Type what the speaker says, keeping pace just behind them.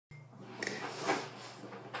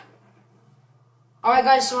Alright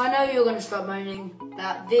guys, so I know you're going to start moaning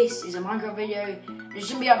that this is a Minecraft video and it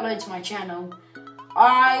shouldn't be uploaded to my channel.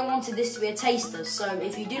 I wanted this to be a taster, so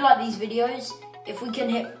if you do like these videos, if we can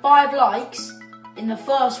hit 5 likes in the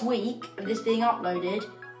first week of this being uploaded,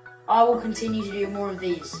 I will continue to do more of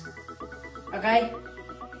these. Okay?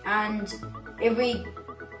 And if we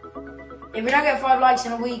don't get 5 likes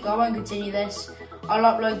in a week, I won't continue this. I'll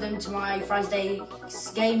upload them to my Fraz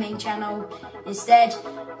gaming channel instead,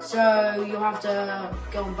 so you'll have to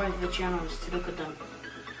go on both of the channels to look at them.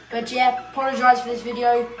 But yeah, apologise for this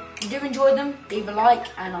video. If you do enjoy them, leave a like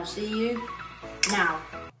and I'll see you now.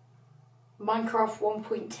 Minecraft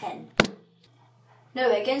 1.10.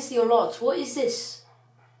 No, against your odds. What is this?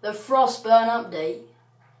 The Frostburn update.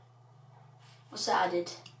 What's that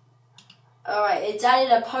added? Alright, it's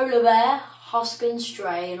added a polar bear, husk and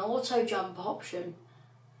stray, an auto jump option.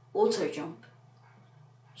 Auto jump.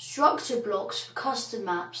 Structure blocks for custom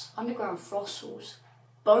maps, underground fossils,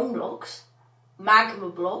 bone blocks, magma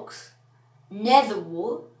blocks, nether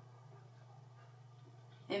wart,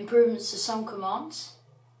 improvements to some commands.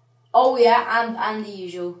 Oh yeah, and the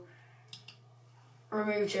usual.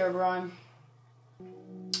 Remove Herobrine.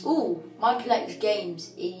 Ooh, Mineplex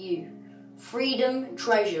Games EU. Freedom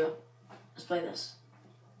Treasure. Let's play this.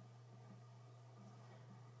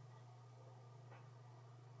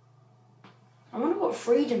 I wonder what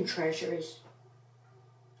Freedom Treasure is.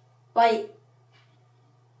 Like,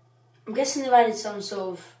 I'm guessing they've added some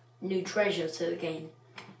sort of new treasure to the game.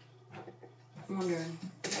 I'm wondering.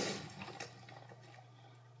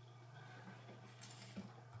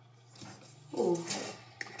 Ooh.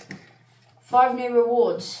 5 new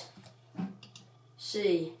rewards. Let's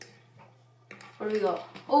see. What do we got?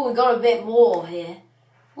 Oh, we got a bit more here.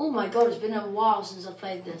 Oh my god, it's been a while since I've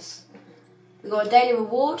played this. We got a daily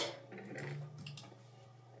reward.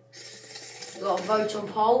 We got a vote on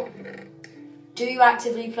poll. Do you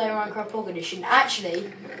actively play Minecraft Pocket Edition?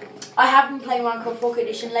 Actually, I have been playing Minecraft Pocket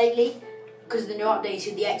Edition lately because of the new updates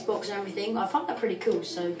with the Xbox and everything. I find that pretty cool,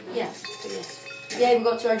 so yeah. Yeah, we've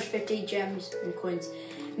got 250 gems and coins.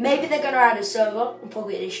 Maybe they're going to add a server on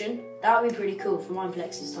Pocket Edition. That would be pretty cool for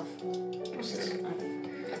Mineplex and stuff. What's this? Oh.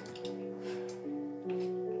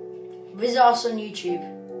 Visit us on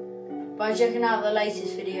YouTube by checking out the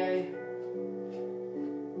latest video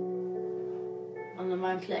on the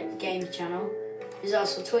Mineplex Games channel. Visit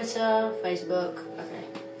us on Twitter, Facebook. Okay.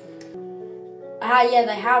 Yeah,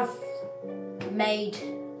 they have made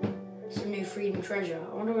some new Freedom Treasure.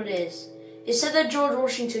 I wonder what it is. It said that George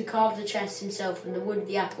Washington carved the chest himself from the wood of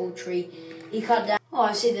the apple tree he cut down. Oh,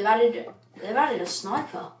 I see. They've added a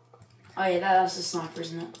sniper. Oh yeah, that's a sniper,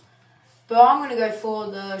 isn't it? But I'm gonna go for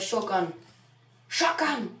the shotgun.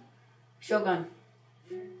 Shotgun.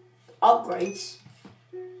 Upgrades.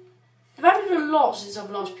 They've added a lot since I've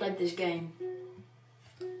last played this game.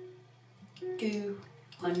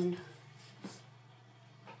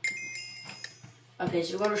 Okay,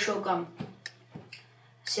 so we've got a shotgun.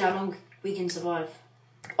 See how long we can survive.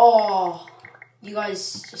 Oh, you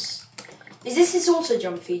guys just... Is this auto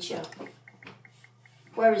jump feature?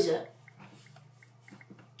 Where is it?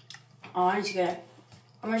 Oh, I need to go.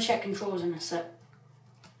 I'm going to check controls in a sec.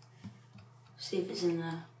 See if it's in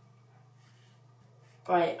there.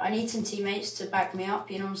 Right, I need some teammates to back me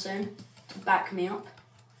up, you know what I'm saying? To back me up.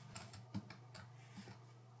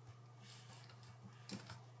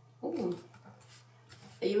 Ooh.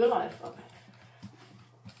 Are you alive? Okay.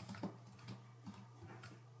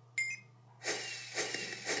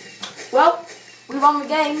 Well, we won the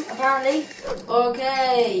game, apparently.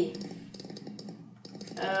 Okay.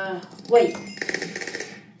 Wait.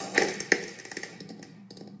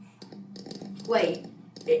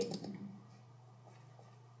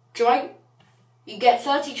 You get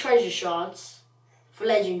 30 treasure shards for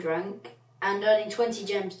legend rank and earning 20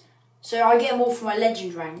 gems. So I get more for my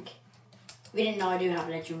legend rank. We didn't know I do have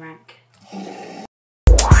legend rank.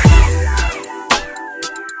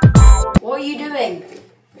 What are you doing?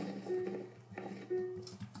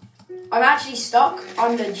 I'm actually stuck.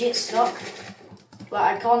 I'm legit stuck. But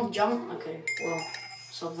I can't jump. Okay, well,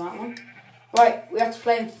 solve that one. Right, we have to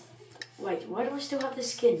play in... Wait, why do I still have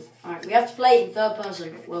this skin? Alright, we have to play in third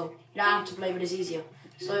person. Well, you don't have to play, but it's easier.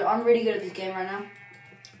 So, I'm really good at this game right now.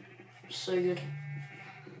 So good.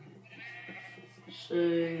 So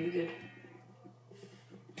good.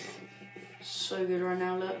 So good right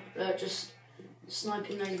now, look. Just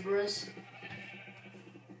sniping those bros.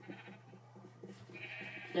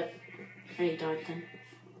 Yep. And he died then.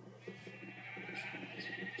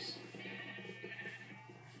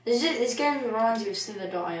 This game reminds me of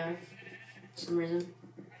Slither.io for some reason.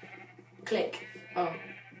 Click. Oh.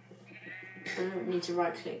 I don't need to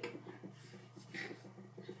right click.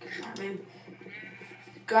 him.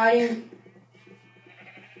 Got him.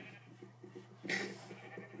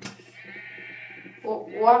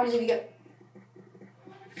 What happens if you get...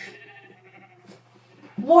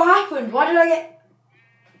 What happened? Why did I get...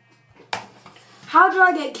 How did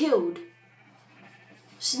I get killed?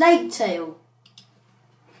 Snake tail.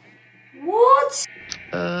 What?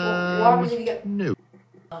 What happens if you get... No.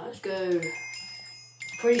 Let's go.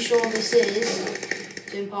 Pretty sure this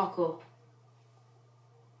is doing parkour.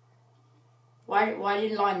 Why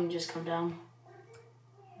did lightning just come down?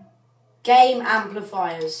 Game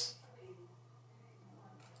amplifiers.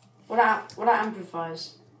 What are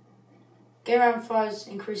amplifiers? Game amplifiers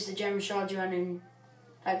increase the gem charge you earn in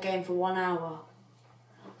that game for 1 hour.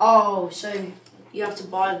 Oh, so you have to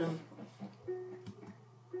buy them.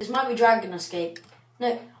 This might be Dragon Escape.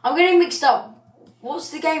 No, I'm getting mixed up. What's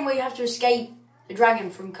the game where you have to escape the dragon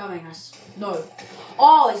from coming? No.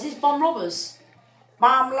 Oh, is this Bomb Robbers?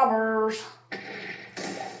 Bomb Robbers.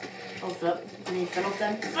 Oh, flip. I need to fell off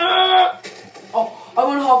them. Oh, I'm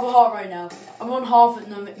on half a heart right now. I'm on half.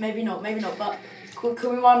 No, maybe not, but can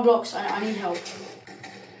we mine blocks? I need help.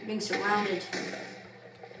 I'm being surrounded.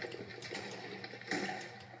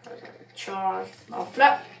 Charge. Oh,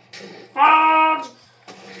 flip. Charge.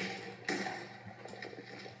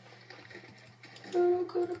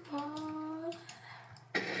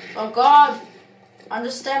 Oh God! I'm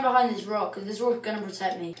just standing behind this rock because this rock's gonna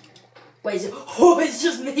protect me. Wait, is it? Oh, it's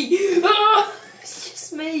just me! Ah, it's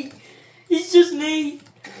just me! It's just me!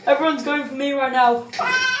 Everyone's going for me right now.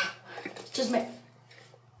 Ah, it's just me.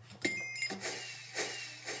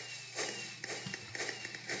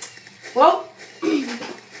 Well,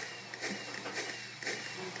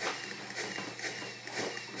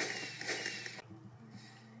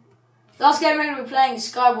 last game we're going to be playing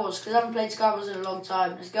Skywars because I haven't played Skywars in a long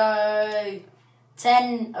time. Let's go.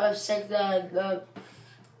 10 of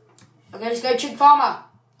okay, let's go Chick Farmer.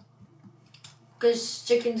 Because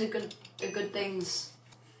chickens are good things.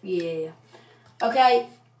 Yeah. Okay.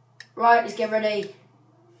 Right, let's get ready.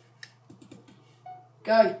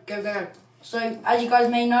 Go. So, as you guys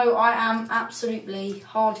may know, I am absolutely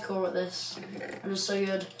hardcore at this. I'm just so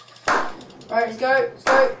good. Right, let's go.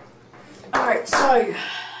 Alright, so...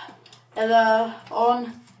 on.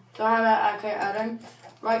 Do I have that? Okay, I don't.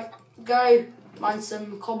 Right, go. Mine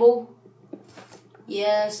some cobble.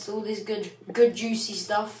 Yes, all this good juicy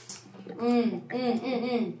stuff.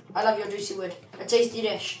 I love your juicy wood. A tasty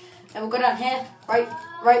dish. Then we'll go down here.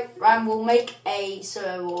 Right, and we'll make a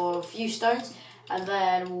few stones, and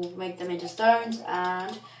then we'll make them into stones,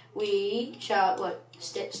 and we shall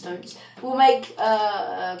stick stones. We'll make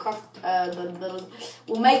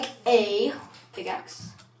we'll make a pickaxe.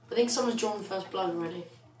 I think someone's drawn first blood already.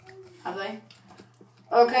 Have they?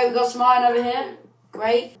 Okay, we've got some iron over here.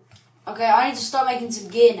 Great. Okay, I need to start making some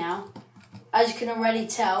gear now. As you can already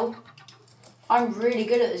tell, I'm really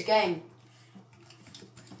good at this game.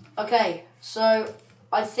 Okay, so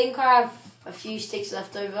I think I have a few sticks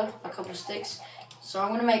left over, a couple of sticks. So I'm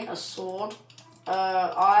going to make a sword,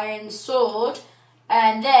 iron sword,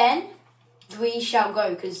 and then we shall go,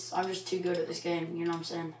 because I'm just too good at this game, you know what I'm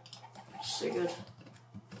saying? So good.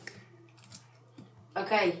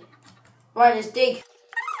 Okay, right, let's dig.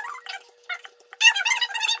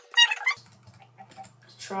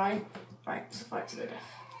 Let's try. Right, let's fight to the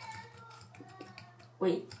death.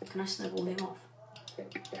 Wait, can I snowball him off?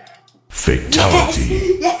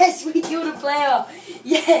 Fatality. Yes, we killed a player.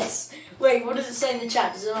 Yes. Wait, what does it say in the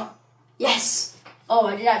chat? Does it not? Yes. Oh,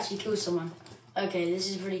 I did actually kill someone. Okay, this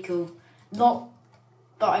is pretty cool. Not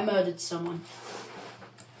that I murdered someone.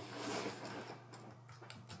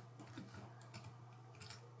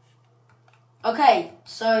 Okay,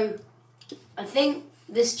 so I think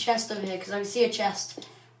this chest over here, because I can see a chest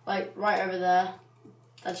like right over there.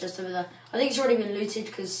 That chest over there. I think it's already been looted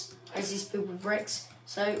because I see people with bricks.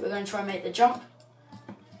 So we're going to try and make the jump.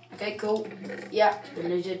 Okay, cool. Yeah, it's been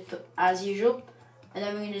looted as usual. And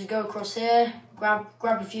then we're going to just go across here, grab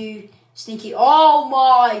a few sneaky... Oh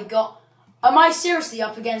my God! Am I seriously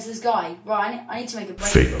up against this guy? Right, I need to make a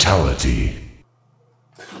break. Fatality.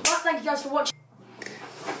 Well, thank you guys for watching.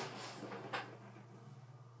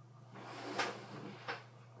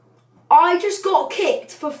 I just got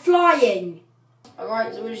kicked for flying.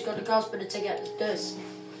 Alright, so we just got to grasp it to get this.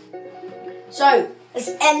 So, let's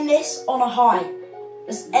end this on a high.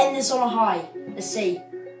 Let's see.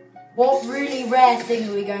 What really rare thing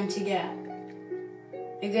are we going to get?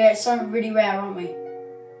 We're going to get something really rare, aren't we?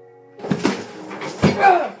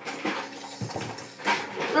 Well,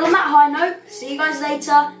 on that high note, see you guys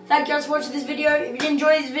later. Thank you guys for watching this video. If you did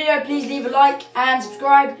enjoy this video, please leave a like and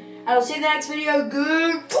subscribe. And I'll see you in the next video.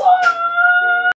 Goodbye!